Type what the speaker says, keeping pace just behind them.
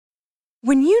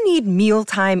When you need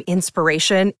mealtime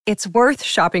inspiration, it's worth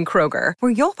shopping Kroger,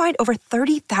 where you'll find over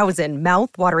 30,000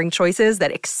 mouth-watering choices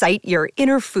that excite your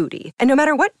inner foodie. And no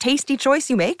matter what tasty choice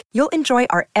you make, you'll enjoy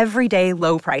our everyday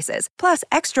low prices, plus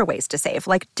extra ways to save,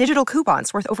 like digital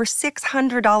coupons worth over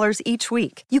 $600 each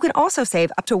week. You can also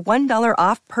save up to $1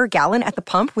 off per gallon at the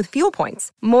pump with fuel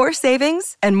points. More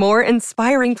savings and more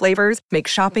inspiring flavors make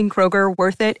shopping Kroger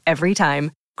worth it every time.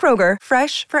 Kroger,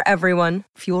 fresh for everyone.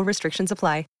 Fuel restrictions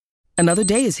apply. Another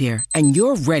day is here, and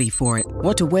you're ready for it.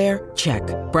 What to wear? Check.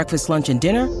 Breakfast, lunch, and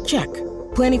dinner? Check.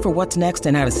 Planning for what's next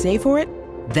and how to save for it?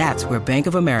 That's where Bank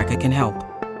of America can help.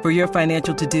 For your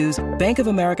financial to-dos, Bank of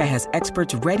America has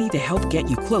experts ready to help get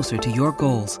you closer to your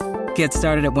goals. Get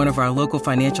started at one of our local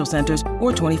financial centers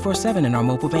or 24/7 in our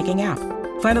mobile banking app.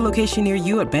 Find a location near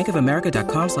you at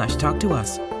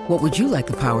bankofamerica.com/talktous. What would you like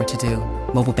the power to do?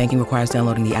 Mobile banking requires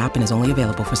downloading the app and is only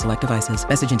available for select devices.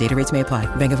 Message and data rates may apply.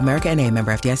 Bank of America N.A.,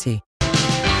 member FDIC.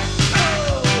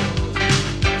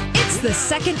 It's the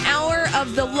second hour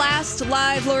of the last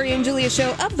live Lori and Julia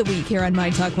show of the week here on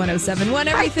My Talk 107.1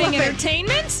 Everything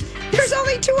Entertainment. There's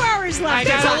only 2 hours left.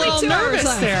 I got a little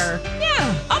nervous there.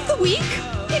 Yeah, of the week.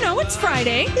 You know, it's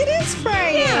Friday. It is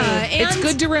Friday. Yeah, and It's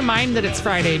good to remind that it's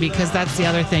Friday because that's the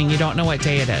other thing. You don't know what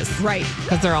day it is. Right.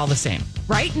 Because they're all the same.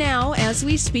 Right now, as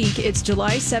we speak, it's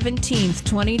July 17th,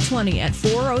 2020 at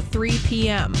 4:03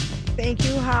 p.m. Thank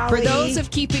you, Holly. For those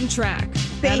of keeping track.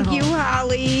 Thank you,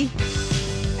 Holly.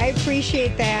 I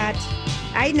appreciate that.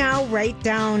 I now write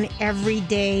down every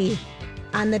day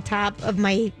on the top of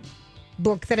my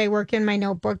book that I work in, my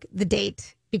notebook, the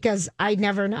date, because I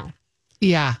never know.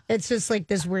 Yeah. It's just like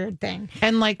this weird thing.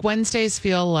 And like Wednesdays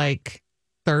feel like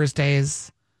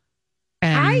Thursdays.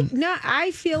 And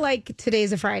I feel like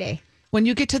today's a Friday. when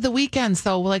you get to the weekends,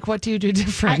 though, like what do you do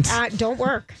different? Don't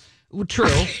work. True.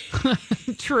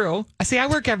 True. See, I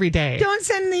work every day. Don't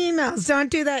send the emails. Don't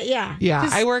do that. Yeah. Yeah,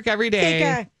 Just I work every day.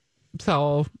 take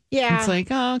So Yeah. it's like,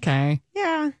 oh, okay.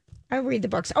 Yeah. I read the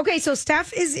books. Okay, so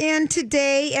Steph is in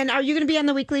today, and are you going to be on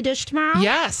the Weekly Dish tomorrow?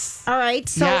 Yes. All right.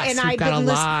 So, Yes, and we've I've got been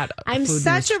a lot of I'm food news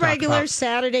such to a talk regular about.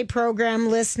 Saturday program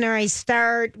listener. I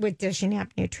start with Dishing Up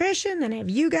Nutrition, then I have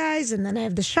you guys, and then I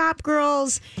have the Shop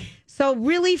Girls. So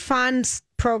really fun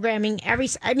programming.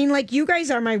 Like you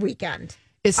guys are my weekend.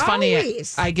 It's funny.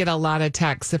 Always. I get a lot of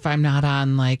texts if I'm not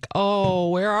on, like, oh,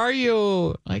 where are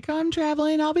you? Like, I'm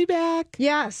traveling. I'll be back.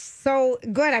 Yes. So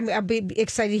good. I'll be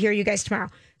excited to hear you guys tomorrow.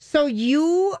 So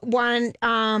you want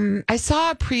I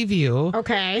saw a preview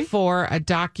okay. for a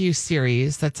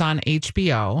docu-series that's on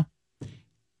HBO.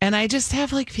 And I just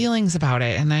have like feelings about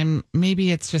it. And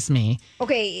maybe it's just me.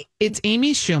 Okay. It's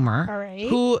Amy Schumer, All right.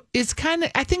 who is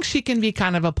I think she can be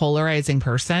kind of a polarizing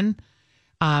person.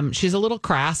 She's a little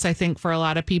crass, I think, for a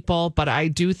lot of people, but I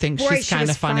do think she's kind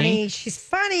of funny. She's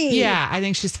funny. Yeah, I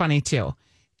think she's funny too.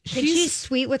 And she's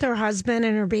sweet with her husband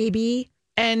and her baby.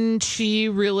 And she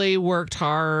really worked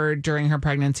hard during her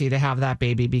pregnancy to have that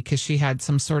baby because she had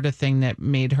some sort of thing that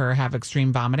made her have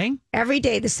extreme vomiting. Every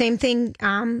day, the same thing.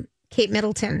 Kate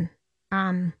Middleton,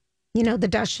 the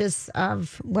Duchess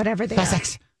of whatever they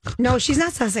Sussex. are. No, she's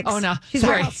not Sussex. Oh, no. She's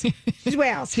Sorry. Wales. She's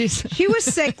Wales. She was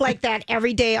sick like that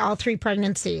every day, all 3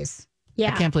 pregnancies.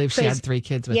 Yeah. I can't believe she had 3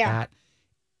 kids with that.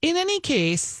 In any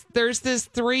case, there's this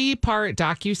 3-part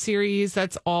docuseries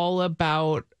that's all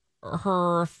about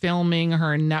her filming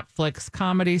her Netflix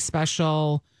comedy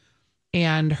special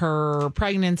and her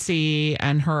pregnancy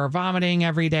and her vomiting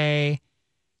every day.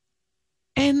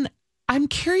 And I'm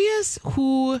curious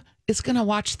who is going to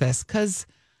watch this because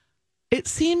it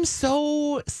seems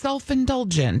so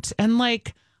self-indulgent and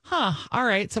like, all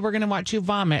right, so we're going to watch you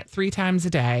vomit 3 times a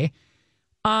day.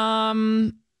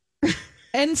 And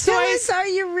so Tell us how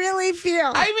you really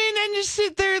feel. I mean, and you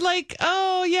sit there like,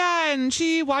 oh yeah, and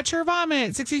she watched her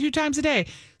vomit 62 times a day.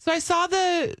 So I saw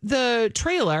the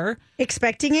trailer,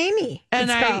 Expecting Amy. and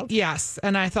it's called.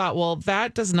 and I thought, well,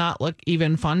 that does not look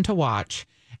even fun to watch.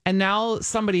 And now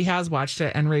somebody has watched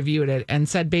it and reviewed it and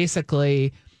said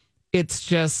basically it's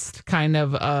just kind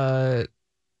of a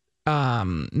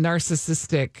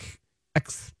narcissistic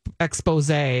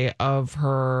expose of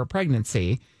her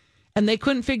pregnancy. And they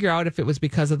couldn't figure out if it was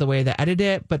because of the way they edited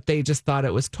it, but they just thought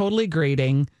it was totally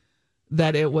grating,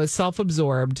 that it was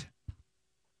self-absorbed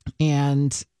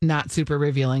and not super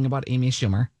revealing about Amy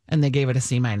Schumer. And they gave it a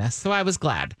C-. So I was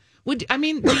glad. Do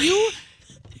you...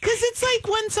 Because it's like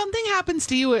when something happens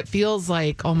to you, it feels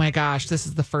like, oh my gosh, this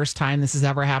is the first time this has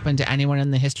ever happened to anyone in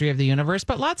the history of the universe.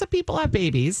 But lots of people have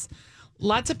babies.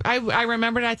 I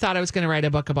remembered I thought I was going to write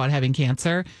a book about having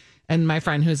cancer. And my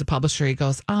friend who's a publisher, he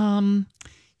goes,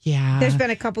 Yeah. There's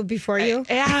been a couple before you.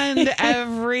 And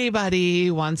everybody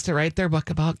wants to write their book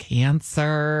about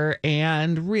cancer.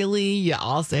 And really,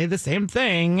 y'all say the same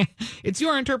thing. It's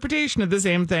your interpretation of the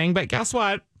same thing. But guess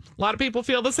what? A lot of people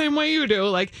feel the same way you do.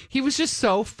 Like, he was just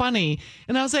so funny.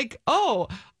 And I was like, oh,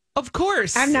 of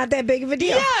course. I'm not that big of a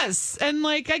deal. Yes. And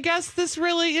like, I guess this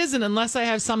really isn't, unless I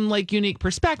have some like unique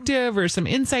perspective or some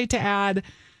insight to add.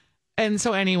 And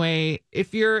so anyway,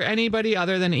 if you're anybody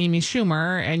other than Amy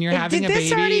Schumer and you're having a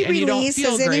baby and you don't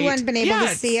feel Has great, anyone been able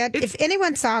to see it? If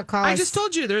anyone saw it, call us. I just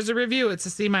told you there's a review. It's a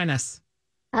C-. All right.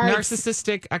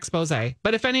 Narcissistic expose.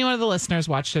 But if any one of the listeners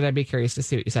watched it, I'd be curious to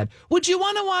see what you said. Would you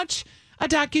want to watch a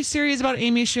docuseries about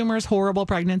Amy Schumer's horrible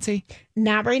pregnancy?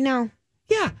 Not right now.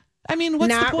 Yeah. I mean,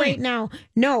 what's the Not point? right now.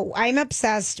 No, I'm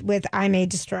obsessed with I May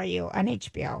Destroy You on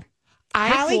HBO.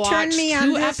 I've watched turned me on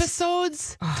 2 this.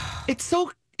 episodes. It's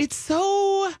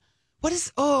so,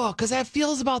 because I have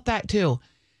feels about that too.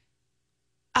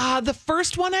 The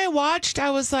first one I watched,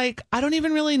 I was like, I don't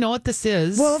even really know what this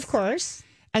is. Well, of course.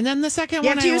 And then the second You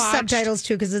one have to I use watched, subtitles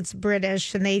too because it's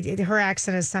British and her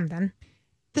accent is something.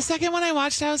 the second one I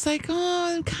watched, I was like,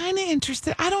 oh, I'm kind of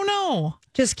interested. I don't know.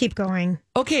 Just keep going.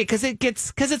 Okay, because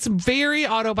it's very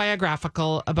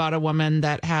autobiographical about a woman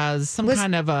that has some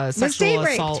kind of a sexual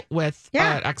assault with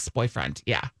an ex-boyfriend.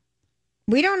 Yeah.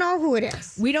 We don't know who it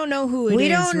is. We don't know who it is. We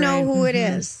don't know right? who it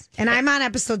is. And I'm on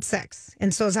episode 6,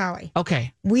 and so is Holly.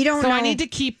 Okay. We don't so know. I need to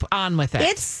keep on with it.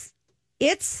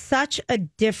 It's such a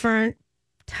different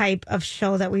type of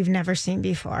show that we've never seen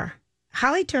before.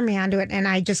 Holly turned me onto it, and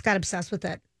I just got obsessed with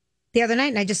it the other night,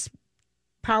 and I just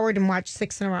powered and watched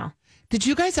 6 in a row. Did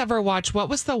you guys ever watch, what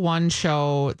was the one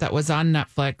show that was on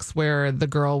Netflix where the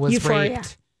girl was Euphoria.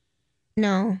 raped?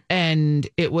 No. And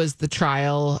it was the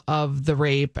trial of the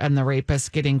rape and the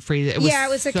rapist getting free. It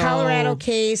was a Colorado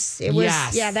case. It was,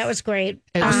 that was great.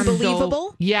 It was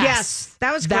Unbelievable? Yes.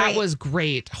 That was great. That was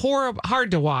great. Horrible,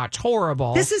 hard to watch.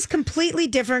 Horrible. This is completely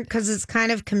different because it's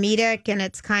kind of comedic and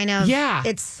it's kind of,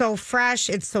 it's so fresh.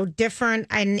 It's so different.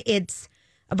 And it's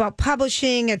about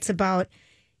publishing. It's about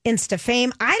Insta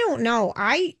fame. I don't know.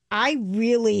 I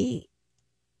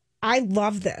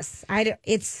love this.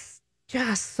 It's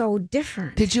just so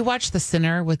different. Did you watch The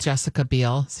Sinner with Jessica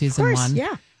Biel, season 1?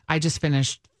 Yeah. I just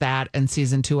finished that, and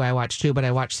season 2 I watched too, but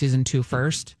I watched season 2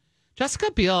 first.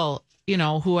 Jessica Biel,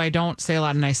 who I don't say a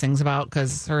lot of nice things about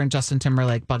because her and Justin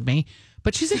Timberlake bug me,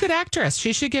 but she's a good actress.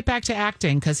 She should get back to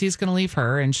acting because he's going to leave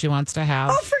her and she wants to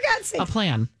have for God's sake. a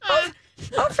plan. Oh,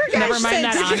 for gosh sakes. Never mind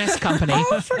that honest company.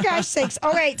 Oh, for gosh sakes.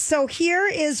 All right. So here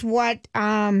is what,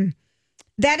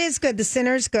 that is good. The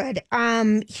Sinner's good.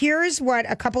 Here's what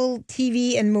a couple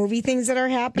TV and movie things that are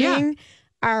happening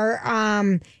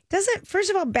are, first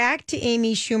of all, back to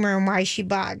Amy Schumer and why she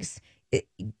bugs.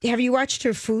 Have you watched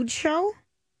her food show?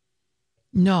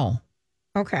 No.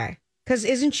 Okay. Because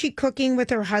isn't she cooking with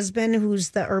her husband,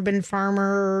 who's the urban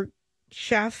farmer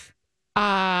chef?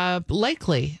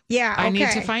 Likely. Yeah. Okay. I need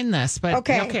to find this, but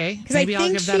okay. Because I Maybe I'll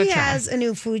think give that a she try. has a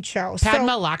new food show.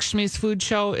 Padma Lakshmi's food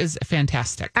show is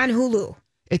fantastic. On Hulu.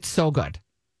 It's so good.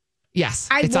 Yes.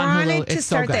 I it's on Hulu. wanted to It's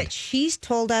so start good. that. She's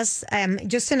told us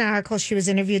just an article. She was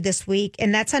interviewed this week,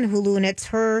 and that's on Hulu, and it's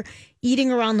her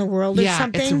eating around the world or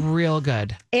something. It's real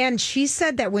good. And she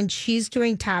said that when she's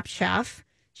doing Top Chef,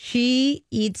 she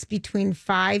eats between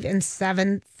 5,000 and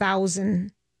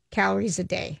 7,000 calories a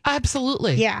day.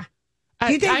 Absolutely. Yeah.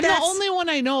 Do you think I'm the only one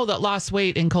I know that lost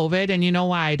weight in COVID, and you know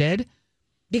why I did?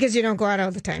 Because you don't go out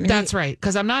all the time. That's right.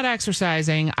 Because I'm not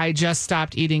exercising. I just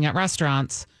stopped eating at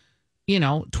restaurants,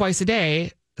 twice a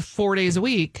day, 4 days a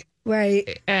week.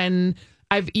 Right. And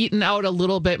I've eaten out a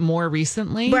little bit more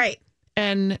recently. Right.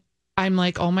 And I'm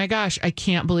like, oh my gosh, I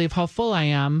can't believe how full I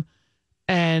am.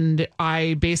 And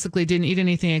I basically didn't eat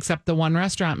anything except the one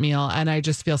restaurant meal. And I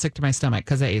just feel sick to my stomach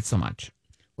because I ate so much.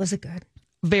 Was it good?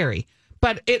 Very.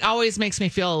 But it always makes me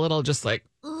feel a little just like,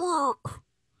 Oh.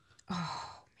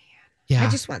 yeah. I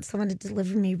just want someone to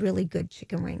deliver me really good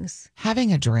chicken wings.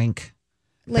 Having a drink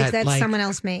That someone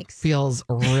else makes. feels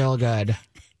real good.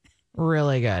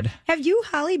 Really good. Have you,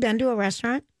 Holly, been to a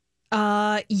restaurant?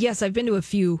 Yes, I've been to a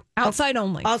few. Outside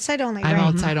only. Outside only, I'm right?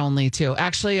 outside only too.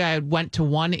 Actually, I went to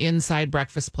one inside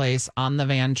breakfast place on the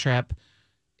van trip.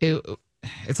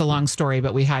 It's a long story,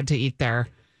 but we had to eat there.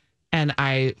 And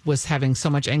I was having so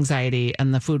much anxiety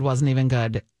and the food wasn't even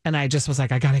good. And I just was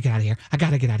like, I got to get out of here. I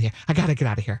got to get out of here. I got to get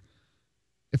out of here.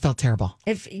 It felt terrible.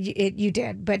 You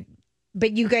did, but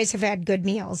you guys have had good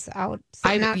meals out.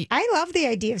 I love the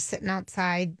idea of sitting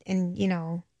outside and,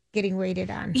 getting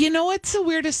waited on. You know what's the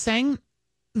weirdest thing?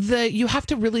 You have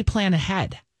to really plan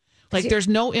ahead. Like there's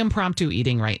no impromptu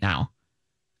eating right now.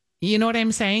 You know what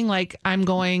I'm saying? Like, I'm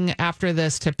going after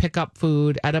this to pick up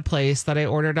food at a place that I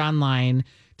ordered online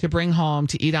to bring home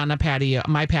to eat on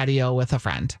my patio with a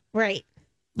friend. Right.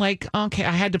 Like, okay,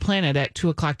 I had to plan it at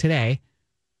 2:00 today.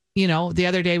 You know, the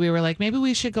other day we were like, maybe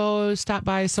we should go stop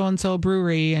by so-and-so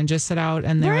brewery and just sit out.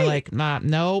 And they were like,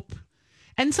 nope.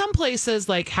 And some places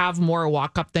like have more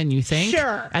walk up than you think.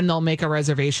 Sure. And they'll make a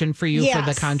reservation for you for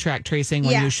the contract tracing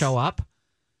when you show up.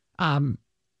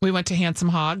 We went to Handsome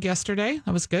Hog yesterday.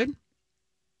 That was good.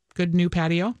 Good new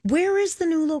patio. Where is the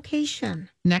new location?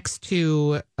 Next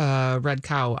to Red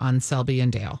Cow on Selby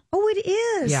and Dale. Oh, it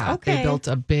is. Yeah. Okay. They built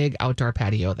a big outdoor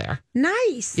patio there.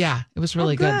 Nice. Yeah. It was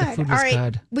really good. The food was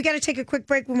good. We got to take a quick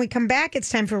break. When we come back, it's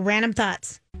time for Random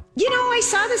Thoughts. You know, I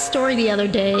saw this story the other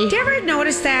day. Do you ever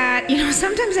notice that? You know,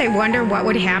 sometimes I wonder what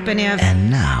would happen if...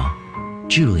 And now,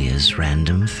 Julia's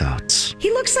Random Thoughts.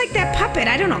 He looks like that puppet.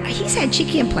 I don't know. He's had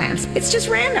cheeky implants. It's just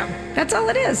random. That's all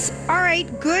it is. All right.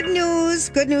 Good news.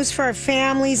 Good news for our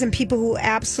families and people who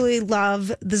absolutely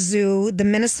love the zoo. The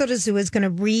Minnesota Zoo is going to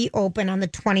reopen on the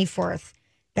 24th.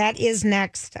 That is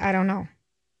next. I don't know.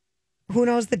 Who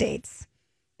knows the dates?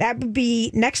 That would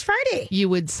be next Friday. You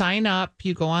would sign up.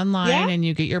 You go online and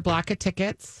you get your block of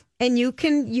tickets. And you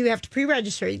have to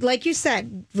pre-register. Like you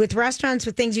said, with restaurants,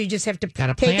 with things, you just have to plan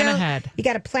ahead. You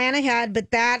got to plan ahead. But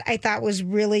that I thought was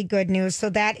really good news. So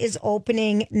that is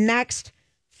opening next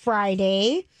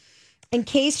Friday. In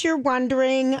case you're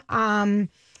wondering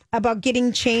about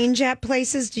getting change at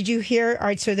places, did you hear? All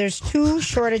right, so there's 2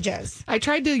 shortages. I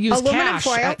tried to use Aluminum cash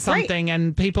foil, at something,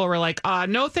 and people were like,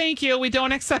 no, thank you. We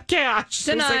don't accept cash.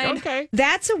 So Denied. it's like, okay.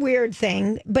 That's a weird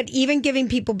thing. But even giving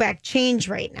people back change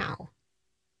right now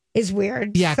is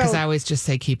weird. Yeah, because I always just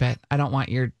say keep it. I don't want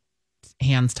your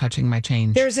hands touching my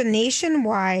change. There's a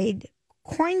nationwide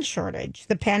coin shortage.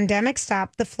 The pandemic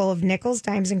stopped the flow of nickels,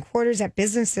 dimes, and quarters at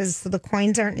businesses, so the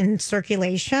coins aren't in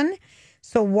circulation.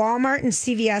 So Walmart and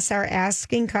CVS are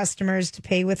asking customers to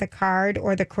pay with a card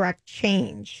or the correct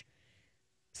change.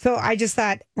 So I just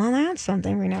thought, well, that's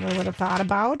something we never would have thought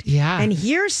about. Yeah. And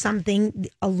here's something,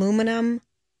 aluminum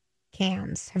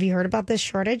cans. Have you heard about this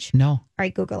shortage? No. All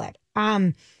right, Google it.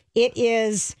 I've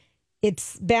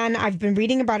been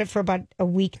reading about it for about a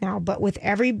week now, but with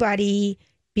everybody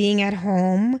being at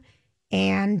home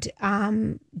and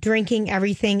drinking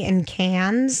everything in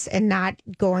cans and not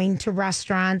going to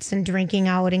restaurants and drinking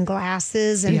out in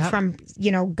glasses and from,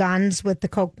 guns with the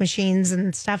Coke machines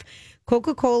and stuff,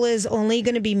 Coca-Cola is only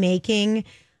going to be making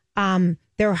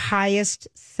their highest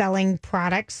selling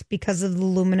products because of the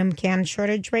aluminum can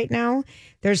shortage right now.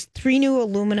 There's 3 new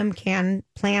aluminum can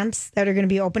plants that are going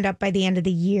to be opened up by the end of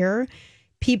the year.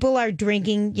 People are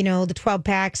drinking, the 12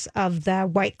 packs of the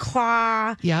White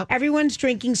Claw. Yep. Everyone's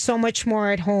drinking so much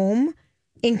more at home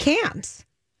in cans.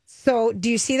 So do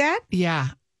you see that? Yeah.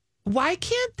 Why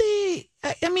can't they?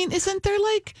 I mean, isn't there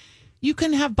you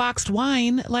can have boxed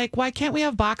wine? Like, why can't we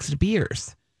have boxed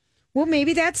beers? Well,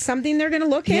 maybe that's something they're going to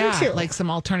look into. Like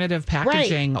some alternative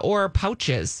packaging or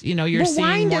pouches. You're seeing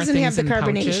wine more doesn't have things the in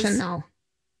carbonation, pouches. though.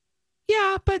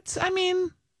 Yeah, but I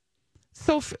mean,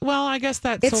 I guess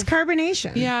that's it's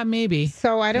carbonation. Yeah, maybe.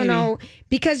 So I don't know,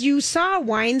 because you saw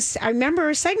wines. I remember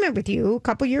a segment with you a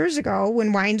couple years ago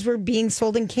when wines were being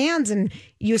sold in cans and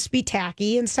used to be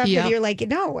tacky and stuff. Yep. But you're like,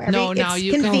 no, now it's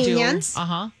you convenience.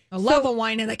 can do. I love a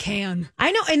wine in a can.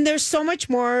 I know, and there's so much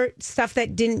more stuff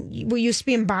that used to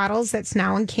be in bottles that's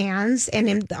now in cans, and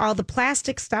in all the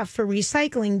plastic stuff for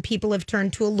recycling, people have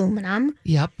turned to aluminum.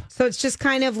 Yep. So it's just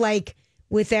kind of like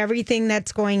with everything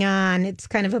that's going on, it's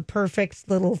kind of a perfect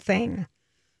little thing.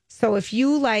 So if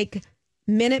you like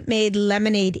Minute Maid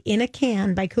lemonade in a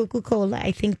can by Coca-Cola,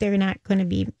 I think they're not going to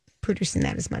be producing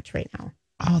that as much right now.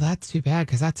 Oh, that's too bad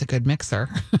because that's a good mixer.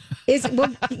 You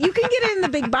can get it in the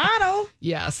big bottle.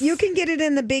 Yes. You can get it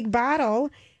in the big bottle.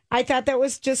 I thought that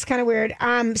was just kind of weird.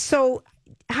 So,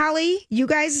 Holly, you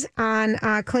guys on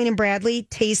Colleen and Bradley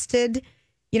tasted,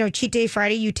 Cheat Day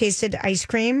Friday, you tasted ice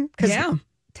cream. Yeah.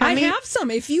 I have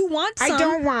some. If you want some. I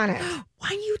don't want it. Why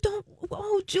you don't?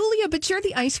 Oh, Julia, but you're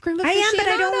the ice cream aficionado. I am, but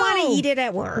I don't want to eat it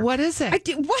at work. What is it? I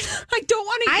don't want to eat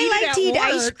it I like to eat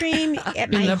at work. ice cream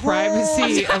at my in the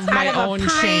privacy home, of my out own a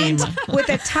shame. pint with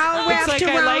a towel It's wrapped like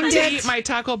I around like it. to eat my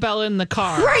Taco Bell in the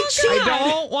car. Right, sure. I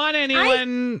don't want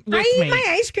anyone with I me. eat my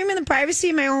ice cream in the privacy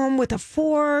of my home with a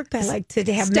fork. I like to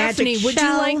have Stephanie, magic would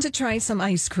shell. you like to try some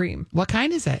ice cream? What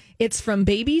kind is it? It's from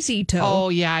Baby Zito. Oh,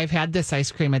 yeah, I've had this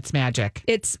ice cream. It's magic.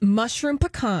 It's mushroom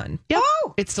pecan. Yep.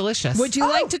 Oh, it's delicious. Would you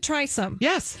like to try some?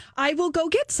 Yes. I will go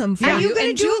get some for Are you. you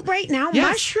going to do it right now?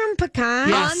 Yes. Mushroom pecan?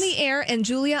 Yes. On the air, and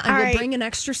Julia, I All will right. bring an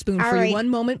extra spoon All for right. you. One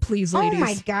moment, please, Oh ladies.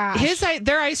 my gosh.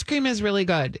 Their ice cream is really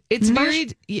good. It's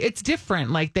it's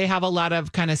different. Like they have a lot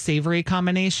of kind of savory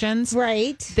combinations.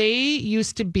 Right. They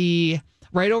used to be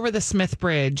right over the Smith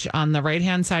Bridge on the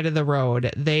right-hand side of the road.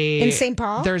 In St.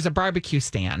 Paul? There's a barbecue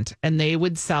stand, and they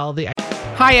would sell the.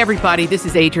 Hi, everybody. This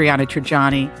is Adriana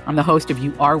Trajani. I'm the host of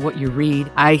You Are What You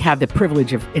Read. I have the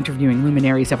privilege of interviewing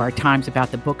luminaries of our times about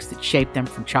the books that shaped them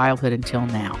from childhood until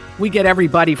now. We get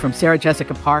everybody from Sarah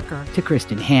Jessica Parker to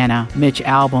Kristen Hanna, Mitch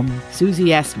Albom, Susie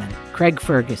Essman, Craig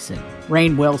Ferguson,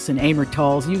 Rainn Wilson, Amor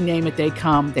Tolls, you name it, they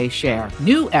come, they share.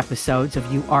 New episodes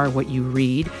of You Are What You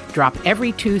Read drop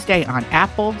every Tuesday on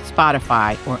Apple,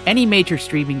 Spotify, or any major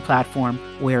streaming platform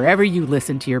wherever you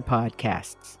listen to your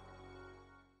podcasts.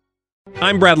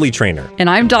 I'm Bradley Trainer. And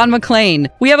I'm Don McClain.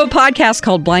 We have a podcast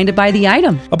called Blinded by the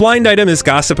Item. A blind item is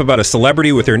gossip about a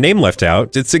celebrity with their name left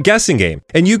out. It's a guessing game,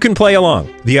 and you can play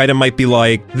along. The item might be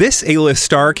like, this A-list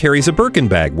star carries a Birkin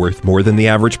bag worth more than the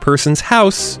average person's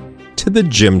house to the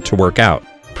gym to work out.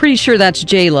 Pretty sure that's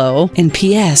J-Lo. And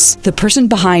P.S. the person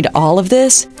behind all of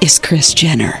this is Kris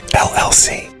Jenner,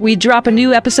 LLC. We drop a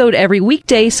new episode every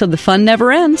weekday so the fun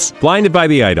never ends. Blinded by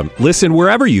the Item. Listen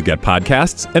wherever you get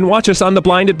podcasts and watch us on the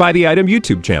Blinded by the Item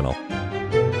YouTube channel.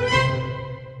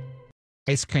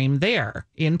 Ice cream there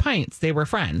in Pints. They were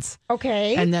friends.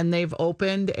 Okay. And then they've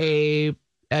opened a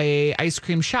ice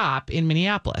cream shop in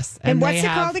Minneapolis. And what's they it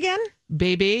have called again?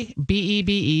 Bebe,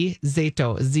 B-E-B-E,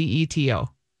 Zeto, Z-E-T-O.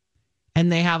 And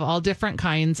they have all different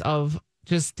kinds of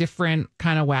just different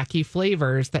kind of wacky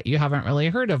flavors that you haven't really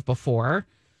heard of before.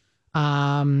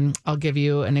 I'll give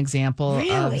you an example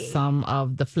of some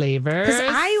of the flavors. Because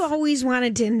I always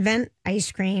wanted to invent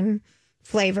ice cream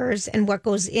flavors and what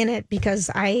goes in it because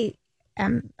I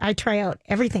try out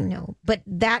everything new. But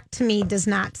that to me does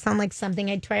not sound like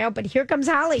something I'd try out. But here comes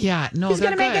Holly. Yeah, no, she's they're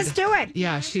gonna make good. us do it.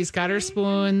 Yeah, she's got her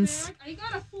spoons. I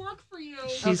got a fork for you.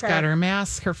 She's got her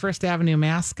mask, her First Avenue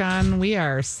mask on. We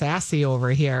are sassy over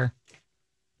here.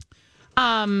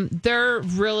 They're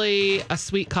really a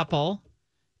sweet couple,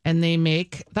 and they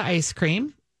make the ice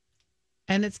cream,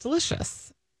 and it's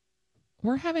delicious.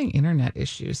 We're having internet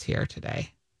issues here today.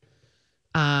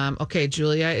 Okay,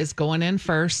 Julia is going in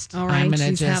first. All right,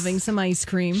 she's having some ice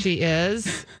cream. She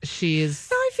is. She's.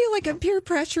 Now I feel like I'm peer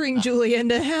pressuring Julia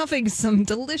into having some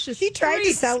delicious. She tried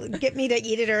treats. to get me to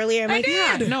eat it earlier. I'm like,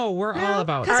 Yeah, no, we're all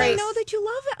about Because this. I know that you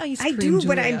love ice I cream. do,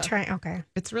 but Julia. I'm trying. Okay.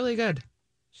 It's really good.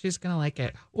 She's gonna like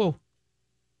it. Whoa,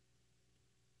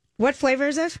 What flavor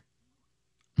is it?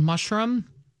 mushroom,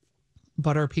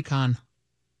 butter pecan.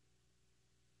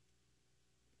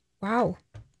 Wow.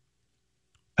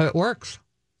 It works.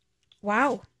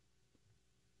 Wow.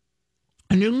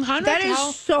 And you can kind of That tell.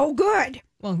 is so good.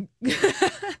 Well, You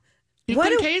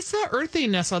can taste the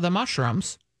earthiness of the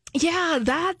mushrooms. yeah,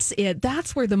 that's it.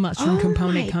 That's where the mushroom Oh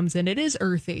component my- comes in. It is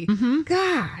earthy.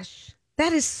 Gosh.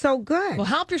 That is so good. Well,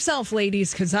 help yourself,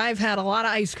 ladies, because I've had a lot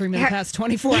of ice cream in the past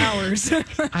 24 hours.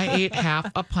 I ate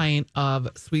half a pint of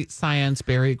Sweet Science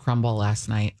berry crumble last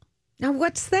night. Now,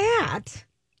 what's that?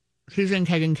 She's in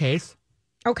keg and case.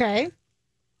 Okay.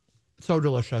 So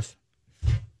delicious.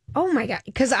 Oh, my God.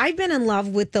 Because I've been in love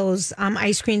with those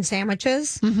ice cream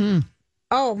sandwiches. Mm-hmm.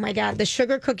 Oh, my God. The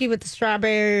sugar cookie with the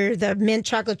strawberry, the mint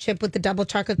chocolate chip with the double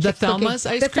chocolate The chip cookie. Thelma's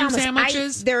ice cream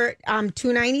sandwiches? They're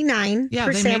 $2.99 Yeah,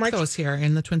 per they sandwich. make those here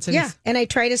in the Twin Cities. Yeah, and I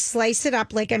try to slice it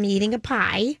up like I'm eating a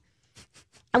pie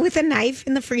with a knife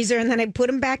in the freezer, and then I put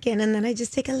them back in, and then I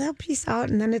just take a little piece out,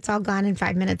 and then it's all gone in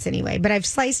 5 minutes anyway. But I've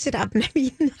sliced it up, and I've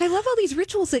eaten. I love all these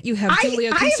rituals that you have, I-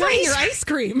 Julia, I concerning like- your ice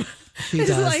cream. She It's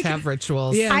does like- have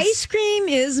rituals. Yeah. Yes. Ice cream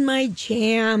is my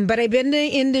jam, but I've been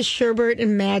into sherbet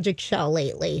and magic shell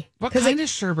lately. What 'Cause kind of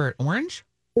sherbet? Orange?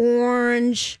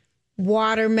 Orange,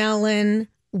 watermelon,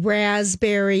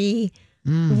 raspberry,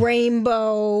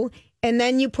 rainbow, and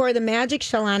then you pour the magic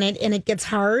shell on it, and it gets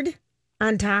hard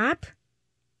on top.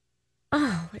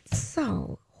 Oh, it's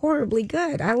so horribly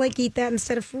good. I like eat that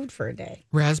instead of food for a day.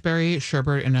 Raspberry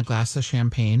sherbet in a glass of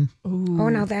champagne. Oh,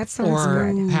 now that sounds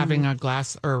Or good. having a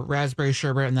glass or raspberry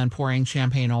sherbet and then pouring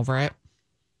champagne over it.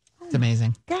 It's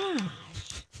amazing. Gosh.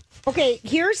 Okay,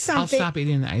 here's I'll something. stop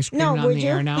eating the ice cream No, on would the you?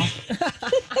 air now.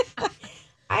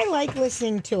 I like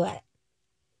listening to it.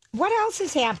 What else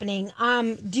is happening?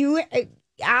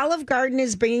 Olive Garden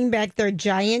is bringing back their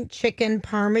giant chicken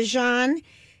parmesan.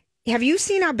 Have you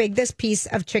seen how big this piece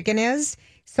of chicken is?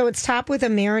 So it's topped with a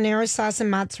marinara sauce and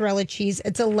mozzarella cheese.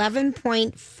 It's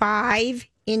 11.5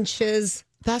 inches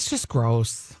That's just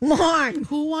gross. long.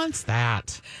 Who wants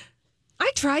that?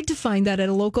 I tried to find that at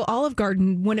a local Olive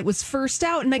Garden when it was first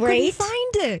out, and I couldn't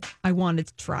find it. I wanted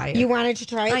to try it. You wanted to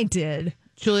try it? I did.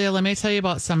 Julia, let me tell you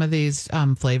about some of these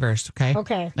flavors, okay?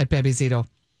 Okay. At Baby Zito.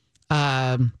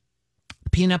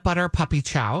 Peanut butter puppy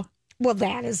chow. Well,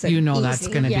 that is that's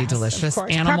going to be delicious.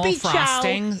 Animal puppy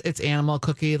frosting. Chow. It's animal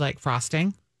cookie like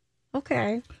frosting.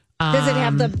 Okay. Does it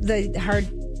have the hard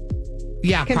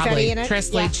confetti probably. in it?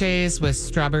 Tres leches with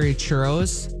strawberry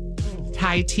churros.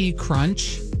 Thai tea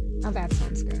crunch. Oh, that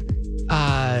sounds good.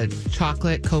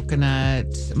 Chocolate, coconut,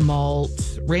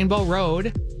 malt, Rainbow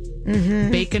Road,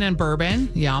 bacon and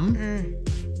bourbon. Yum.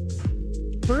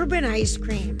 Bourbon ice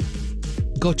cream.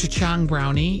 Gochujang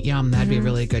brownie. Yum. That'd be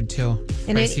really good too.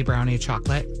 And Spicy brownie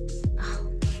chocolate. Oh,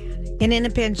 man. And in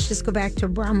a pinch, just go back to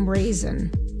rum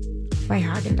raisin by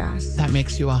Haagen-Dazs. That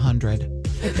makes you 100.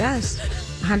 It does.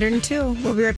 102.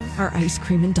 We'll be right back. Our ice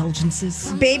cream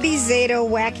indulgences. Baby Zato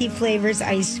wacky flavors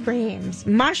ice creams.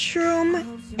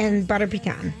 Mushroom and butter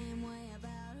pecan.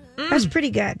 That's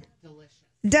pretty good.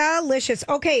 Delicious.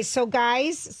 Okay, so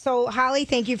guys, Holly,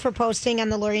 thank you for posting on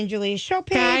the Lori and Julia show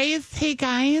page. Guys, hey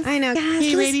guys. I know. Guys,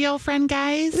 hey radio friend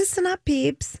guys. Listen up,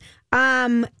 peeps.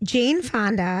 Jane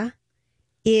Fonda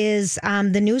is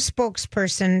the new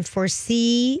spokesperson for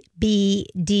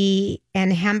CBD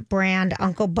and hemp brand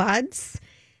Uncle Bud's.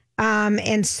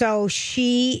 And so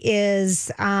she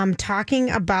is talking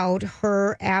about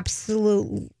her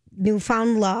absolute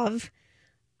newfound love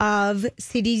of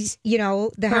CDs,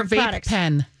 the her hemp vape products.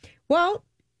 pen. Well,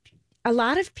 a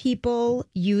lot of people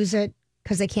use it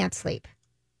because they can't sleep.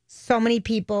 So many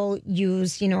people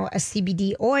use, a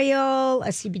CBD oil, a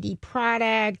CBD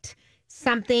product,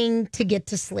 something to get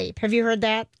to sleep. Have you heard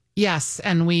that? Yes,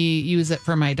 and we use it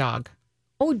for my dog.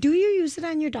 Oh, do you use it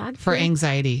on your dog? For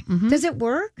anxiety. Mm-hmm. Does it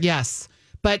work? Yes,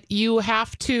 but you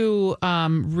have to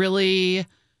really...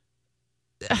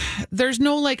 There's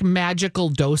no magical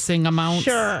dosing amount.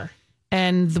 Sure.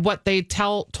 And what they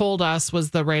told us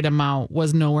was the right amount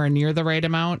was nowhere near the right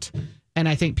amount. And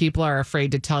I think people are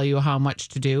afraid to tell you how much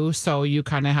to do. So you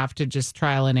kind of have to just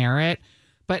trial and error it.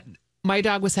 But my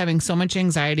dog was having so much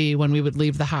anxiety when we would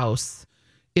leave the house.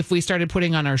 If we started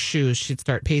putting on our shoes, she'd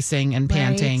start pacing and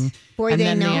panting. Right. Boy, and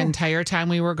then the entire time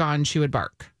we were gone, she would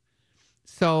bark.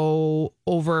 So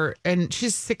and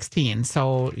she's 16.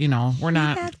 So, we're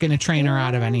not going to train her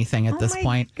out of anything at this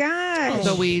point. Gosh.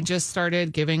 So we just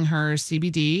started giving her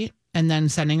CBD and then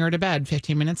sending her to bed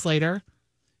 15 minutes later.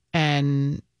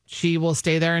 And she will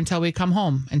stay there until we come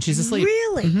home and she's asleep.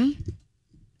 Really? Mm-hmm.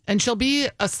 And she'll be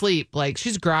asleep.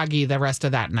 She's groggy the rest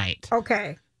of that night.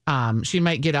 Okay. She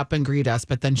might get up and greet us,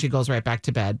 but then she goes right back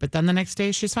to bed. But then the next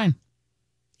day she's fine.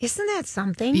 Isn't that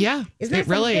something? Yeah. Isn't that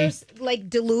really? There's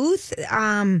Duluth,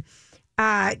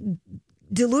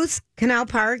 Duluth Canal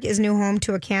Park is new home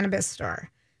to a cannabis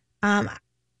store. I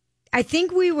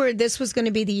think this was going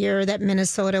to be the year that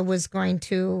Minnesota was going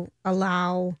to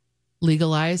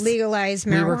legalize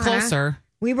marijuana.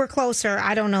 We were closer.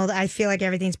 I don't know. I feel like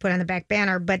everything's put on the back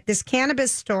banner, but this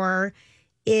cannabis store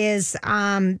is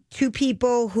two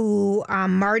people who,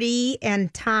 Marty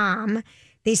and Tom,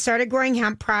 they started growing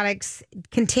hemp products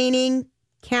containing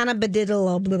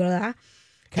cannabinoids.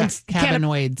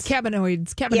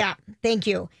 Cannabinoids. Yeah, thank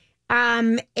you.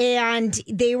 And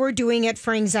they were doing it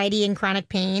for anxiety and chronic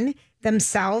pain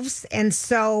themselves. And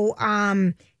so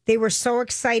they were so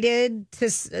excited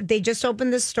they just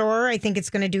opened the store. I think it's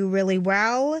going to do really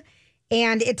well.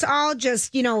 And it's all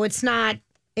just,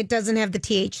 it doesn't have the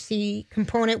THC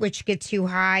component, which gets you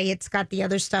high. It's got the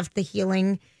other stuff, the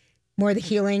healing.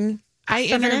 I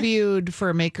interviewed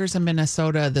for Makers in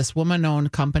Minnesota, this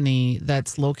woman-owned company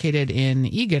that's located in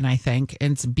Eagan, I think.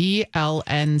 It's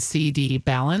BLNCD,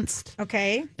 Balanced.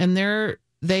 Okay. And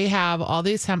they have all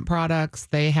these hemp products.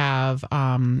 They have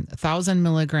 1,000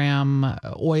 milligram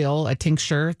oil, a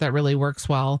tincture that really works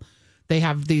well. They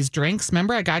have these drinks.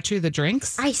 Remember, I got you the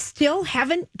drinks? I still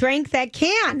haven't drank that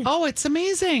can. Oh, it's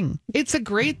amazing. It's a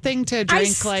great thing to drink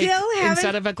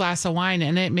instead of a glass of wine,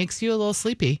 and it makes you a little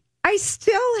sleepy. I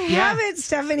still haven't,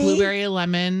 Stephanie. Blueberry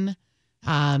lemon.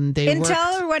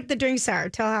 Tell her what the drinks are.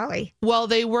 Tell Holly. Well,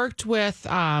 they worked with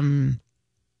 5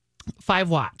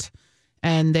 Watt,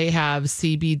 and they have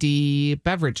CBD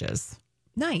beverages.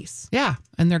 Nice. Yeah,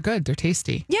 and they're good. They're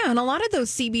tasty. Yeah, and a lot of those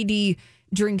CBD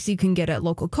drinks you can get at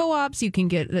local co-ops. You can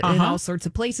get in all sorts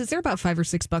of places. They're about $5 or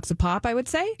 $6 a pop, I would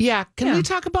say. Yeah. Can we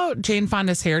talk about Jane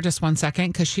Fonda's hair just 1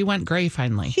 second? Because she went gray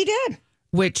finally. She did.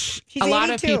 Which She's a lot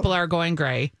 82. of people are going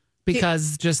gray.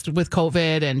 Because just with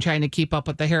COVID and trying to keep up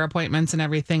with the hair appointments and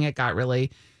everything, it got really...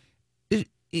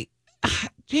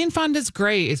 Jane Fonda's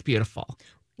gray is beautiful.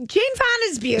 Jane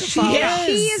Fonda's beautiful. She is.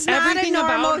 She is not Everything a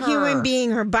normal about her. human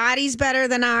being. Her body's better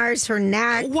than ours. Her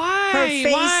neck. Why? Her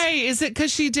face. Why? Is it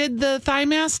because she did the Thigh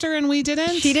Master and we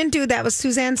didn't? She didn't do that with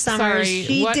Suzanne Summers. Sorry,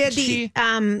 She what- did the, she-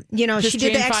 she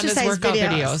did Jane the Fonda's exercise workout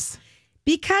videos.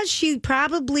 Because she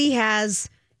probably has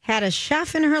had a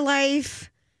chef in her life.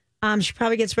 She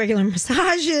probably gets regular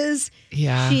massages.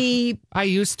 Yeah. She, I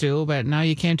used to, but now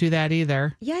you can't do that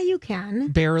either. yeah, you can.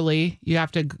 Barely. You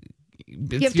have to.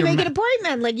 You have to make an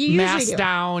appointment like you usually mask do.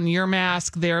 down, your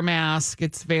mask, their mask.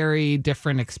 It's very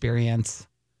different experience.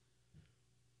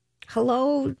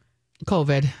 Hello.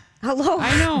 COVID. Hello.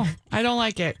 I know. I don't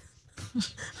like it.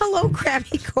 Hello,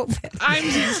 crappy COVID. I'm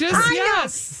just, I know.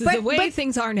 yes. The way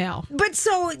things are now. But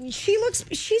so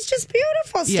she's just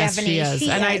beautiful, Yes, Stephanie. she is.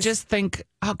 And I just think,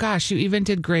 oh gosh, you even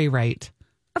did gray right.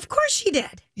 Of course she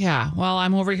did. Yeah. Well,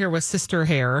 I'm over here with sister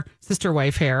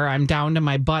wife hair. I'm down to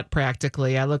my butt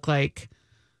practically. I look like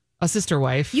a sister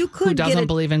wife You could who get doesn't a-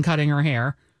 believe in cutting her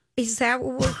hair. Is that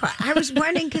what I was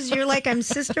wondering because you're like, I'm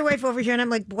sister wife over here. And I'm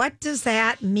like, what does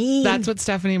that mean? That's what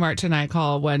Stephanie March and I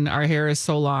call when our hair is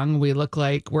so long, we look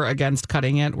like we're against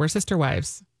cutting it. We're sister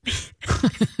wives.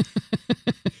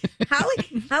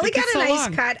 Holly got It's a so nice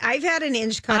long. cut. I've had an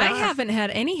inch cut. I off. haven't had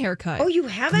any haircut. Oh, you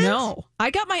haven't? No.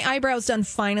 I got my eyebrows done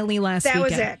finally last That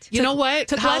was weekend. it. You know what,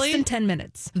 Took Holly? less than 10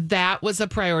 minutes. That was a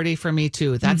priority for me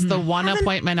too. That's the one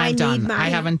appointment I I've need done. mine. I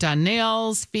haven't done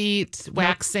nails, feet,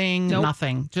 waxing,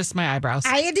 nothing. Just my eyebrows.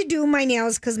 I had to do my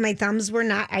nails because my thumbs were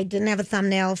not, I didn't have a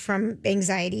thumbnail from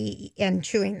anxiety and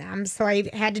chewing them. So I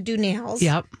had to do nails.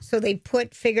 Yep. So they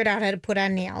figured out how to put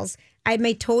on nails. I had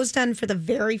my toes done for the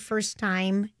very first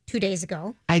time 2 days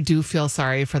ago. I do feel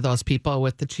sorry for those people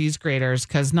with the cheese graters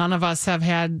because none of us have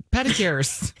had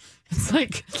pedicures. It's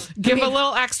like, give a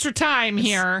little extra time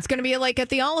here. It's going to be like at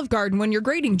the Olive Garden when you're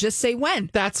grading. Just say when.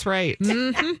 That's right.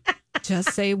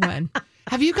 Just say when.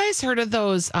 Have you guys heard of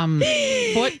those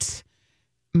foot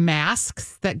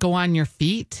masks that go on your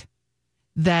feet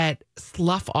that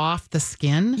slough off the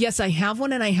skin? Yes, I have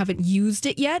one and I haven't used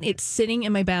it yet. It's sitting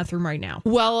in my bathroom right now.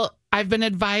 Well, I've been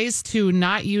advised to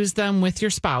not use them with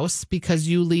your spouse because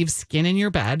you leave skin in your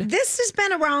bed. This has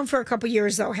been around for a couple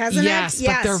years, though, hasn't Yes, it?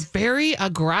 but they're very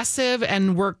aggressive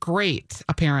and work great,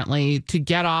 apparently, to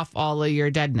get off all of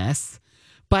your deadness.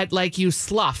 But like you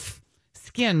slough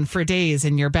skin for days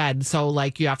in your bed. So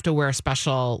like you have to wear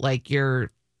special, like you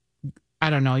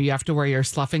have to wear your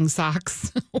sloughing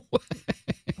socks.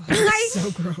 So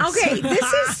gross. Okay, this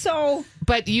is so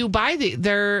But you buy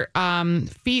their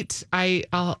feet.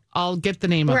 I'll get the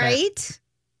name of it. right.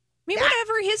 I mean,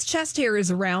 whatever. His chest hair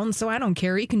is around, so I don't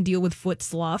care. He can deal with foot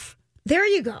slough. There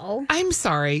you go. I'm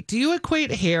sorry. Do you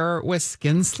equate hair with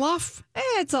skin slough?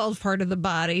 It's all part of the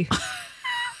body.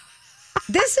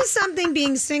 This is something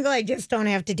being single I just don't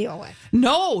have to deal with.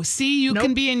 No. See, you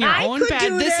can be in your I own could bed.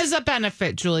 do This this. is a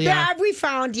benefit, Julia. That we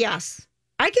found, yes.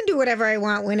 I can do whatever I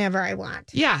want whenever I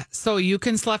want. Yeah, so you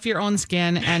can slough your own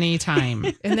skin anytime.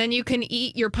 And then you can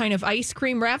eat your pint of ice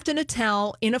cream wrapped in a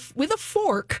towel with a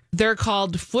fork. They're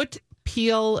called foot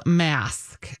peel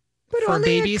mask But for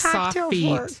only a baby soft cocktail feet.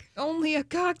 fork. Only a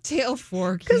cocktail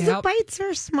fork. Because the Yep. bites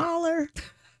are smaller.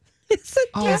 It's a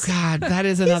Oh God, that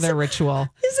is another ritual.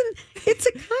 It's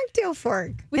a cocktail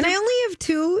fork. And I only have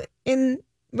two in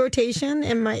rotation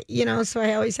in my, so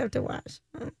I always have to wash.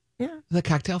 Yeah, The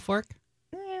cocktail fork.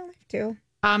 I only have two.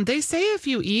 They say if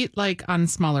you eat like on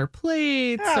smaller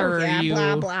plates or you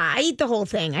blah, blah. I eat the whole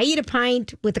thing. I eat a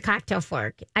pint with a cocktail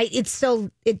fork.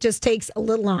 It just takes a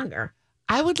little longer.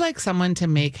 I would like someone to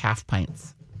make half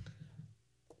pints.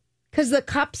 Because the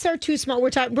cups are too small. We're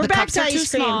The back cups to are too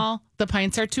ice cream. small. The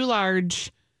pints are too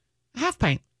large. Half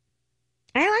pint.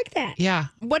 I like that. Yeah.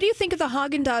 What do you think of the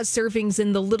Haagen-Dazs servings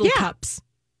in the little cups?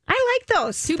 I like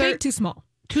those. Too big, too small?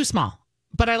 Too small.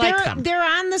 But I like them. They're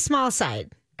on the small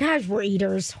side. Gosh, we're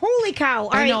eaters. Holy cow.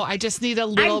 All I right. know. I just need a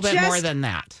little bit more than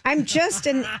that. I'm just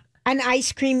an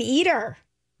ice cream eater.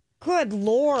 Good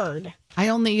Lord. I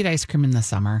only eat ice cream in the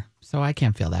summer, so I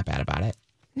can't feel that bad about it.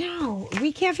 No,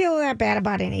 we can't feel that bad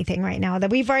about anything right now. That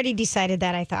we've already decided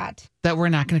that, I thought. That we're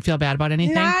not going to feel bad about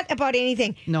anything? Not about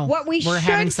anything. No, What we we're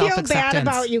having should feel bad self-acceptance.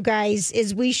 about, you guys,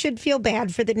 is we should feel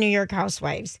bad for the New York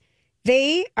housewives.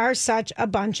 They are such a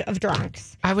bunch of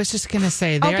drunks. I was just going to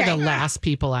say, they're Okay. the last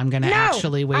people I'm going to No,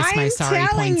 actually waste my I'm sorry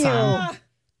telling points you. on.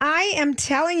 I am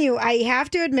telling you, I have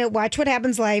to admit, Watch What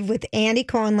Happens Live with Andy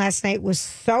Cohen last night was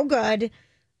so good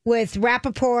with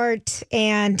Rappaport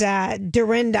and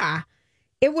Dorinda.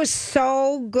 It was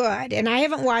so good. And I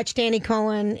haven't watched Andy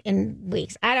Cohen in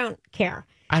weeks. I don't care.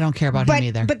 I don't care about him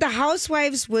either. But the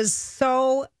Housewives was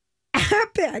so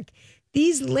epic.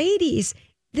 These ladies,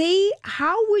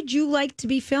 how would you like to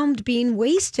be filmed being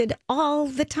wasted all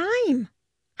the time?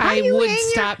 I would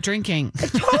stop drinking.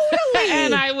 Totally.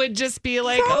 And I would just be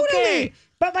like, totally. Okay.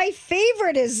 But my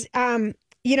favorite is,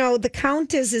 the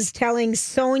Countess is telling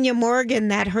Sonia Morgan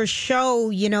that her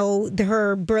show,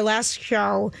 her burlesque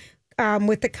show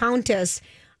with the Countess,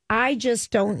 I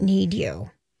just don't need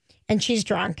you. And she's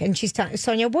drunk and she's telling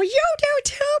Sonia, well, you do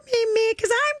too, Mimi,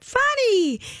 because I'm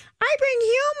funny. I bring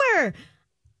humor.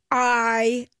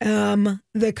 I am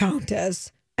the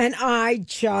Countess and I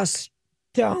just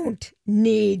don't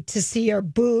need to see your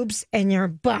boobs and your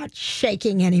butt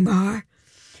shaking anymore.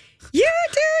 You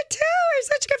do too. We're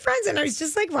such good friends. And I was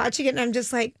just like watching it and I'm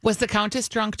just like. Was the Countess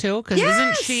drunk too? Because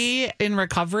isn't she in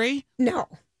recovery? No,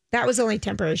 that was only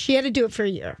temporary. She had to do it for a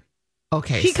year.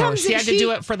 Okay, she had to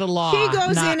do it for the law. She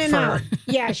goes in and out.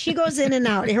 Yeah, she goes in and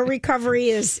out. Her recovery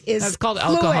is That's called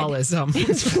fluid. Alcoholism.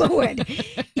 It's fluid.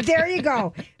 There you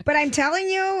go. But I'm telling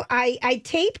you, I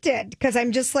taped it because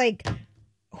I'm just like,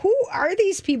 who are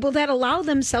these people that allow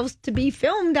themselves to be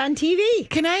filmed on TV?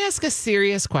 Can I ask a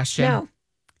serious question? No.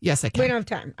 Yes, I can. We don't have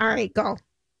time. All right, go.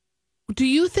 Do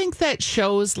you think that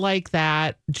shows like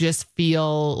that just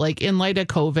feel like, in light of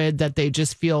COVID, that they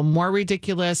just feel more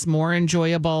ridiculous, more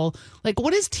enjoyable? Like,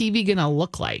 what is TV going to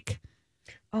look like?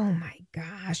 Oh my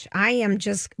gosh.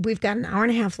 We've got an hour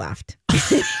and a half left.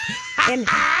 And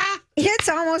it's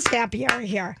almost happy hour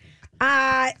here.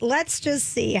 Let's just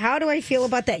see. How do I feel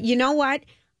about that? You know what?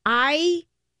 I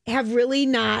have really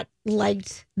not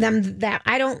liked them that.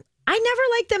 I never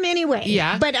liked them anyway.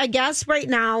 Yeah. But I guess right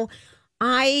now,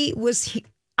 I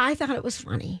thought it was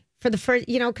funny for the first,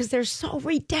 because they're so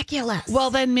ridiculous.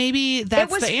 Well, then maybe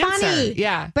that's the answer. Funny,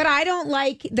 yeah. But I don't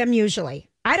like them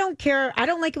usually. I don't care. I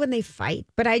don't like it when they fight,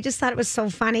 but I just thought it was so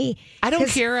funny. I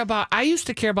used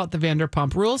to care about the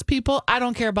Vanderpump Rules people. I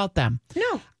don't care about them.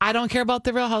 No. I don't care about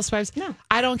the Real Housewives. No.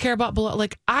 I don't care about,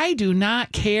 I do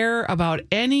not care about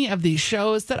any of these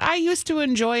shows that I used to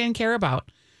enjoy and care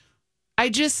about. I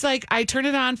just I turn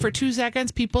it on for 2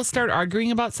 seconds. People start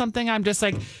arguing about something. I'm just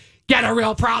like, get a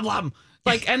real problem.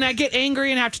 And I get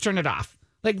angry and have to turn it off.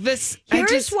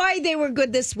 Here's why they were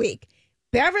good this week.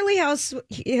 Beverly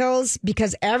Hills,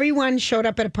 because everyone showed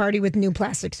up at a party with new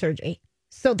plastic surgery.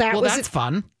 So that's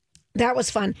fun. That was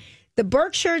fun. The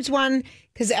Berkshires one,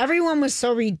 because everyone was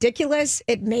so ridiculous,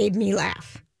 it made me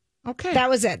laugh. Okay. That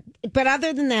was it. But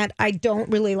other than that, I don't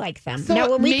really like them. So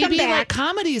now, when we come back,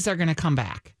 comedies are going to come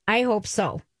back. I hope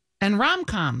so. And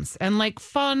rom-coms and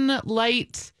fun,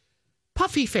 light,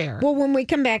 puffy fare. Well, when we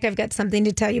come back, I've got something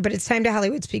to tell you, but it's time to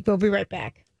Hollywood Speak. We'll be right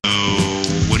back.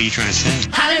 Oh, what are you trying to say?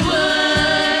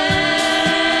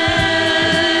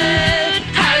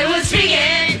 Hollywood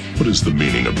speaking. What is the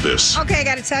meaning of this? Okay, I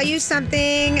got to tell you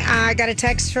something. I got a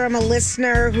text from a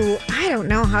listener who, I don't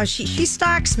know how she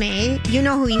stalks me. You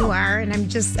know who you are, and I'm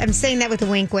saying that with a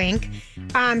wink, wink.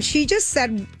 She just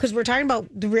said, because we're talking about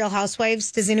the Real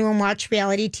Housewives. Does anyone watch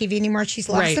reality TV anymore? She's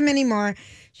lost them anymore.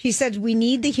 She said, we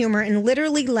need the humor. And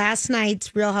literally last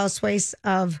night's Real Housewives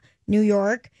of New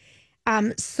York,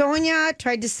 Sonia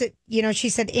tried to sit, she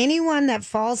said, anyone that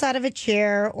falls out of a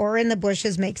chair or in the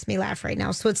bushes makes me laugh right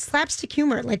now. So it's slapstick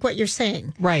humor, like what you're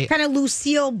saying. Right. Kind of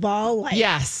Lucille Ball-like.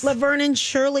 Yes. Laverne and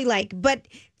Shirley-like. But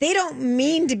they don't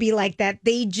mean to be like that.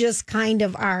 They just kind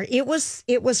of are. It was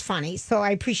funny. So I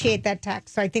appreciate that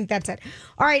text. So I think that's it.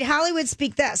 All right, Hollywood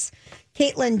Speak This.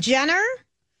 Caitlyn Jenner,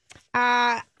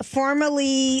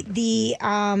 formerly the...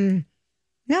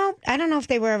 no, I don't know if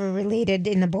they were ever related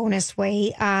in the bonus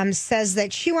way, says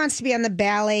that she wants to be on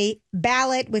the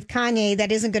ballot with Kanye.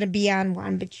 That isn't going to be on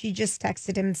one, but she just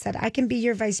texted him and said, I can be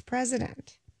your vice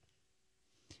president.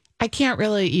 I can't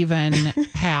really even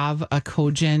have a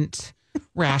cogent,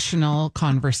 rational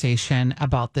conversation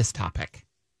about this topic.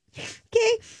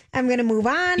 Okay, I'm going to move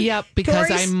on. Yep, because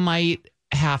I might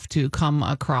have to come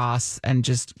across and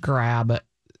just grab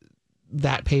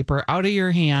that paper out of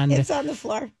your hand. It's on the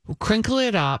floor. Crinkle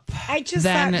it up. I just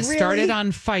then start it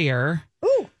on fire.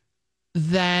 Ooh.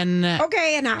 Then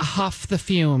enough. Huff the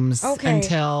fumes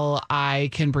until I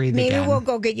can breathe again. Maybe we'll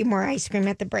go get you more ice cream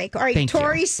at the break. All right, Thank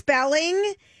Tori you.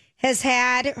 Spelling has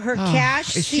had her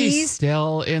cash is she seized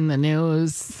still in the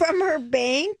news from her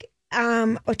bank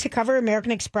to cover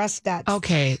American Express debts.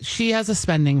 Okay, she has a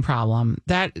spending problem.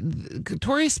 That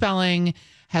Tori Spelling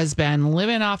has been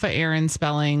living off of Aaron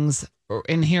Spelling's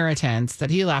inheritance that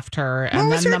he left her, and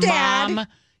then the mom,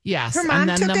 yes, her mom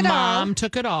and then the mom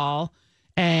took it all,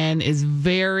 and is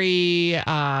very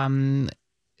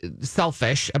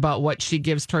selfish about what she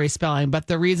gives Tori Spelling. But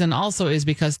the reason also is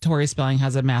because Tori Spelling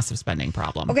has a massive spending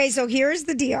problem. Okay, so here's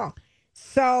the deal.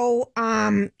 So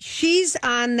she's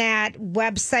on that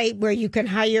website where you can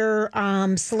hire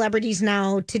celebrities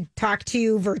now to talk to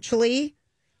you virtually.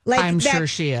 Like I'm sure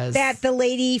she is. That the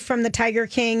lady from the Tiger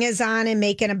King is on and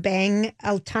making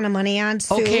a ton of money on.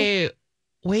 Sue. Okay,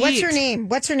 wait. What's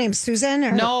her name? Susan?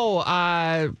 Or? No,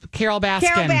 Carol Baskin.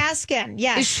 Carol Baskin,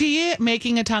 yes. Is she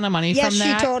making a ton of money from that?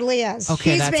 Yes, she totally is.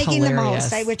 Okay, She's that's making hilarious.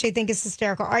 the most, which I think is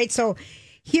hysterical. All right, so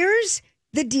here's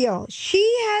the deal. She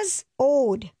has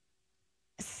owed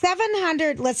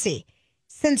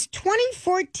since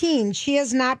 2014, she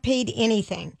has not paid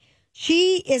anything.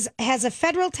 She has a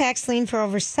federal tax lien for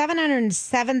over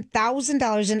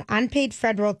 $707,000 in unpaid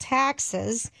federal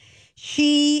taxes.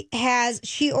 She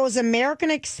owes American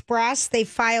Express. They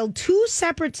filed 2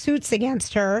 separate suits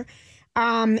against her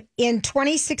in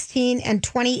 2016 and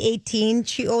 2018.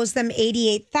 She owes them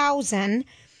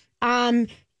 $88,000.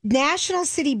 National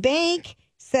City Bank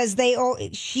says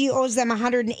she owes them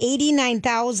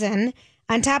 $189,000.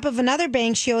 On top of another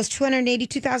bank, she owes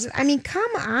 $282,000. I mean,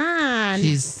 come on.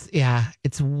 It's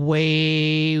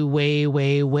way, way,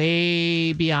 way,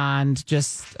 way beyond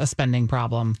just a spending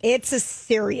problem. It's a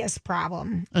serious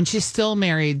problem. And she's still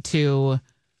married to,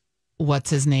 what's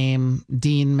his name?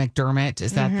 Dean McDermott.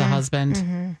 Is that the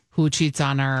husband who cheats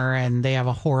on her, and they have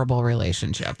a horrible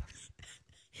relationship?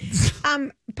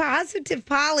 Positive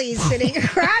Polly is sitting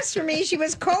across from me. She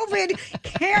was COVID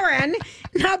Karen.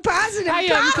 Now Positive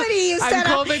Polly is I'm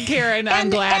COVID Karen.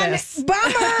 I'm Gladys. And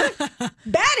Bummer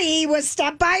Betty was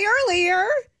stopped by earlier.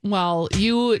 Well,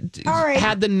 you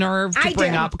had the nerve to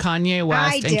bring up Kanye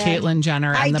West and Caitlyn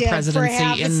Jenner and the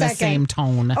presidency in the same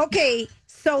tone. Okay,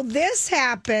 so this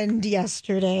happened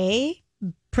yesterday.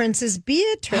 Princess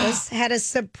Beatrice had a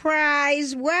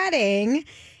surprise wedding.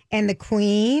 And the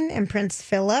Queen and Prince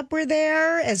Philip were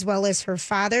there, as well as her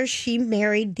father. She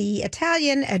married the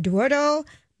Italian Eduardo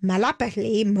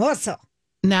Malapelli Mosso.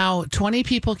 Now, 20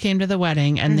 people came to the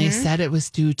wedding, and they said it was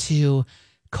due to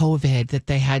COVID that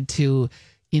they had to,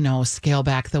 scale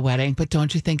back the wedding. But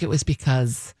don't you think it was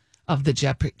because of the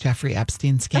Jeffrey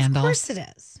Epstein scandal? Of course it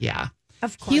is. Yeah.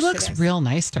 Of course he looks real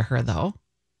nice to her, though.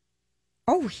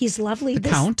 Oh, he's lovely. The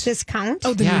Count? This Count?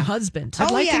 Oh, the new husband.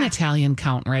 I'd like an Italian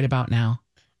Count right about now.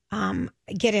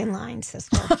 Get in line,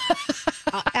 sister.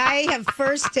 I have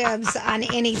first dibs on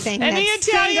anything. Any that's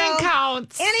Italian single,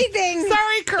 counts. Anything.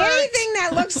 Sorry, Kurt. Anything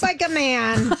that looks like a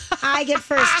man, I get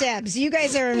first dibs. You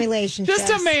guys are in relationships.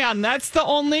 Just a man. That's the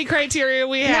only criteria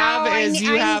we have.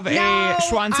 You have a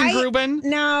Schwanzengruben?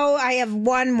 No, I have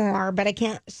one more, but I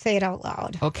can't say it out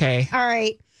loud. Okay. All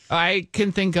right. I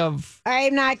can think of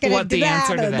I'm not going what the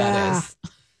answer to that is.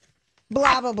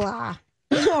 Blah, blah, blah.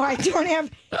 No, I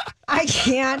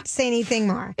can't say anything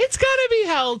more. It's got to be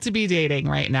hell to be dating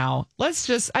right now. You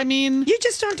just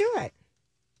don't do it.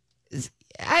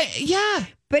 Yeah.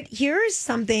 But here's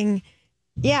something.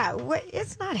 Yeah,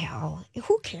 it's not hell.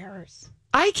 Who cares?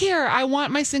 I care. I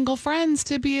want my single friends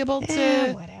to be able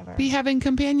to be having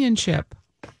companionship.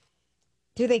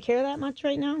 Do they care that much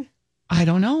right now? I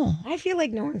don't know. I feel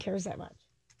like no one cares that much.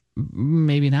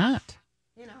 Maybe not.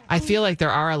 I feel like there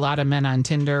are a lot of men on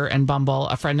Tinder and Bumble.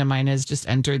 A friend of mine has just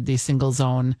entered the single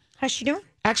zone. How's she doing?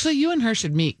 Actually, you and her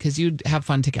should meet because you'd have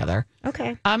fun together.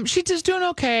 Okay. She's just doing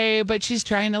okay, but she's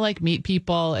trying to meet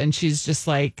people, and she's just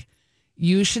like,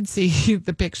 you should see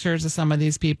the pictures of some of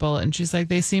these people, and she's like,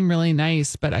 they seem really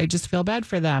nice, but I just feel bad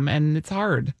for them, and it's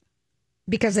hard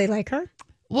because they like her.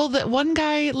 Well, the one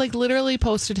guy literally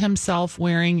posted himself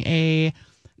wearing a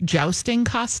jousting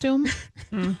costume,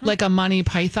 like a Monty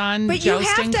Python but jousting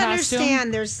costume. But you have to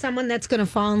understand there's someone that's going to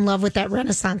fall in love with that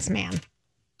Renaissance man.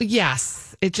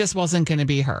 Yes. It just wasn't going to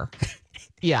be her.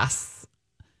 Yes.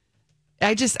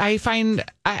 I find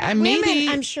maybe.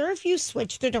 I'm sure if you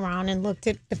switched it around and looked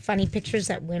at the funny pictures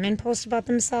that women post about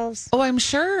themselves. Oh, I'm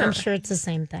sure. I'm sure it's the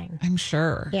same thing. I'm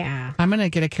sure. Yeah. I'm going to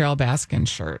get a Carol Baskin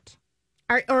shirt.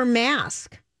 Or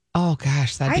mask. Oh,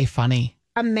 gosh. That'd be funny.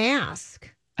 A mask.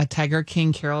 A Tiger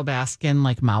King Carol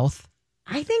Baskin mouth.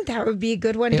 I think that would be a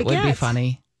good one to get. It would be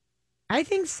funny. I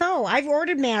think so. I've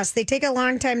ordered masks. They take a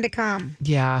long time to come.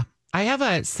 Yeah. I have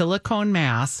a silicone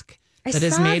mask that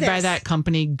is made by that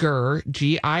company GIR,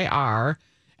 G-I-R,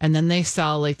 and then they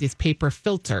sell these paper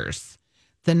filters.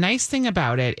 The nice thing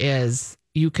about it is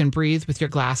you can breathe with your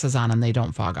glasses on and they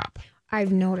don't fog up.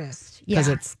 I've noticed. Because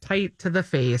it's tight to the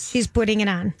face. She's putting it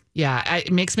on. Yeah.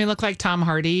 It makes me look like Tom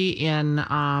Hardy in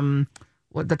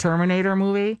the Terminator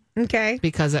movie. Okay.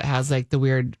 Because it has the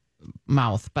weird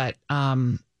mouth. But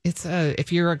it's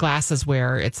if you're a glasses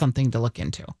wearer, it's something to look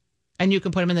into. And you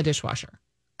can put them in the dishwasher.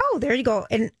 Oh, there you go.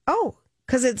 And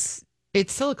because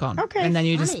it's silicone. Okay. And then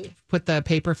you just put the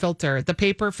paper filter. The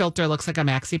paper filter looks like a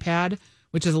maxi pad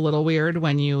which is a little weird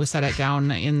when you set it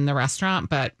down in the restaurant,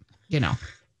 but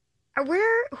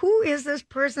Who is this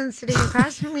person sitting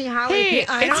across from me, Holly? Hey,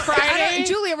 it's Friday.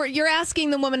 Julia, you're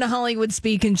asking the woman to Hollywood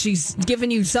speak, and she's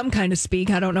giving you some kind of speak.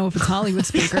 I don't know if it's Hollywood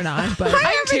speak or not, but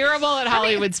I'm terrible at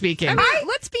Hollywood speaking.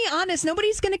 Let's be honest.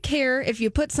 Nobody's going to care if you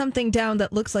put something down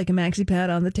that looks like a maxi pad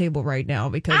on the table right now,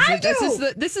 because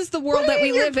this is the world that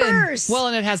we live in. Well,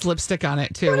 and it has lipstick on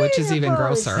it too, which is even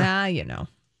grosser.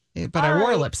 But I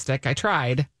wore lipstick. I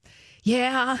tried.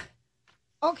 Yeah.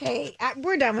 Okay,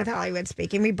 we're done with Hollywood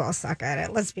speaking. We both suck at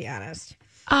it. Let's be honest.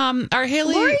 Our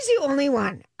Haley, Lori's the only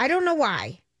one. I don't know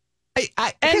why.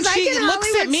 And she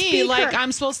looks at me like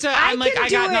I'm supposed to. I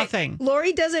got nothing.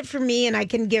 Lori does it for me, and I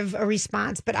can give a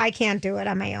response, but I can't do it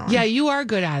on my own. Yeah, you are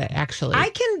good at it, actually. I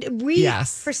can read.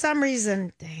 Yes. For some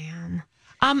reason,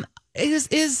 damn. Is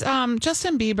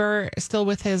Justin Bieber still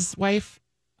with his wife?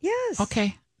 Yes.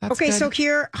 Okay. That's okay, good. so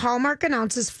here Hallmark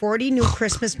announces 40 new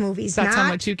Christmas movies. That's how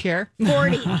much you care?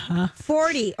 40.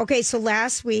 40. Okay, so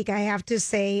last week, I have to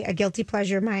say a guilty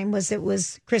pleasure of mine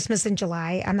was Christmas in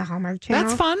July on the Hallmark Channel.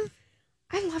 That's fun.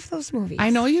 I love those movies. I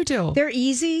know you do. They're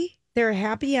easy. They're a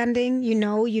happy ending. You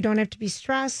don't have to be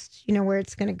stressed. You know where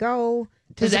it's going to go.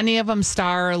 Does any of them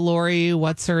star Lori?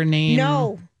 What's her name?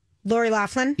 No. Lori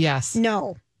Loughlin? Yes.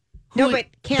 No. But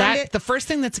the first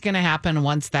thing that's going to happen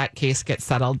once that case gets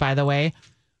settled, by the way,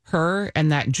 her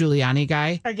and that Giuliani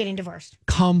guy are getting divorced.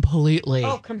 Completely.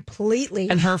 Oh, completely.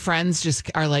 And her friends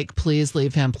just are like, please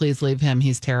leave him. Please leave him.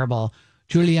 He's terrible.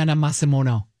 Giuliana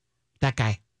Massimono, that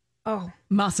guy. Oh.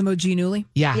 Massimo Giannulli?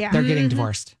 Yeah. They're getting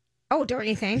divorced. Oh, don't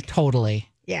you think? Totally.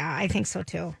 Yeah, I think so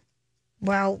too.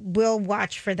 Well, we'll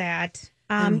watch for that.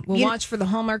 We'll watch for the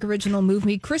Hallmark original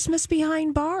movie Christmas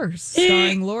Behind Bars,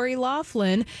 starring Lori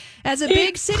Loughlin as a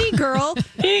big city girl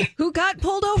who got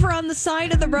pulled over on the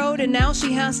side of the road, and now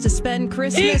she has to spend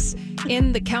Christmas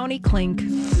in the county clink.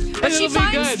 But she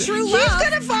finds true love. She's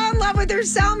going to fall in love with her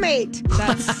cellmate.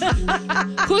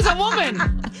 Who's a woman.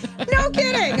 No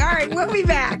kidding. All right, we'll be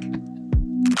back.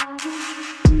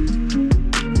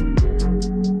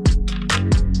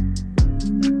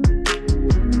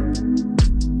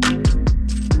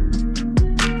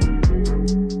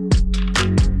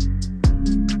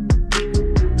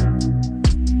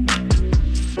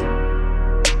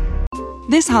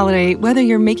 This holiday, whether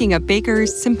you're making a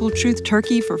Baker's Simple Truth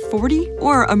turkey for 40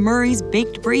 or a Murray's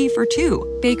Baked Brie for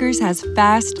 2, Baker's has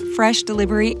fast, fresh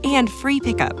delivery and free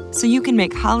pickup, so you can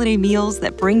make holiday meals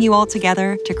that bring you all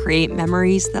together to create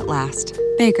memories that last.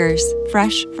 Baker's,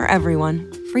 fresh for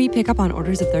everyone. Free pickup on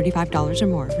orders of $35 or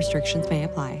more. Restrictions may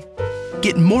apply.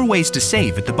 Get more ways to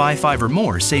save at the Buy 5 or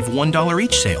More Save $1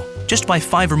 each sale. Just buy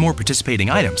 5 or more participating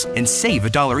items and save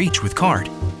 $1 each with card.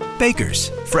 Baker's,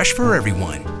 fresh for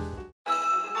everyone.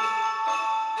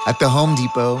 At the Home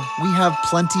Depot, we have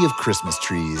plenty of Christmas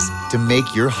trees to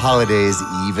make your holidays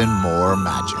even more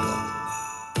magical.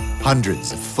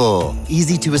 Hundreds of full,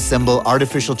 easy-to-assemble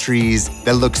artificial trees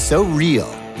that look so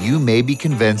real, you may be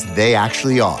convinced they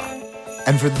actually are.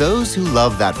 And for those who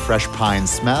love that fresh pine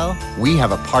smell, we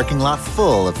have a parking lot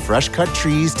full of fresh-cut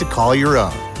trees to call your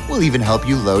own. We'll even help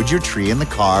you load your tree in the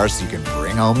car so you can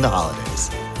bring home the holidays.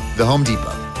 The Home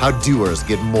Depot, how doers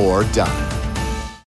get more done.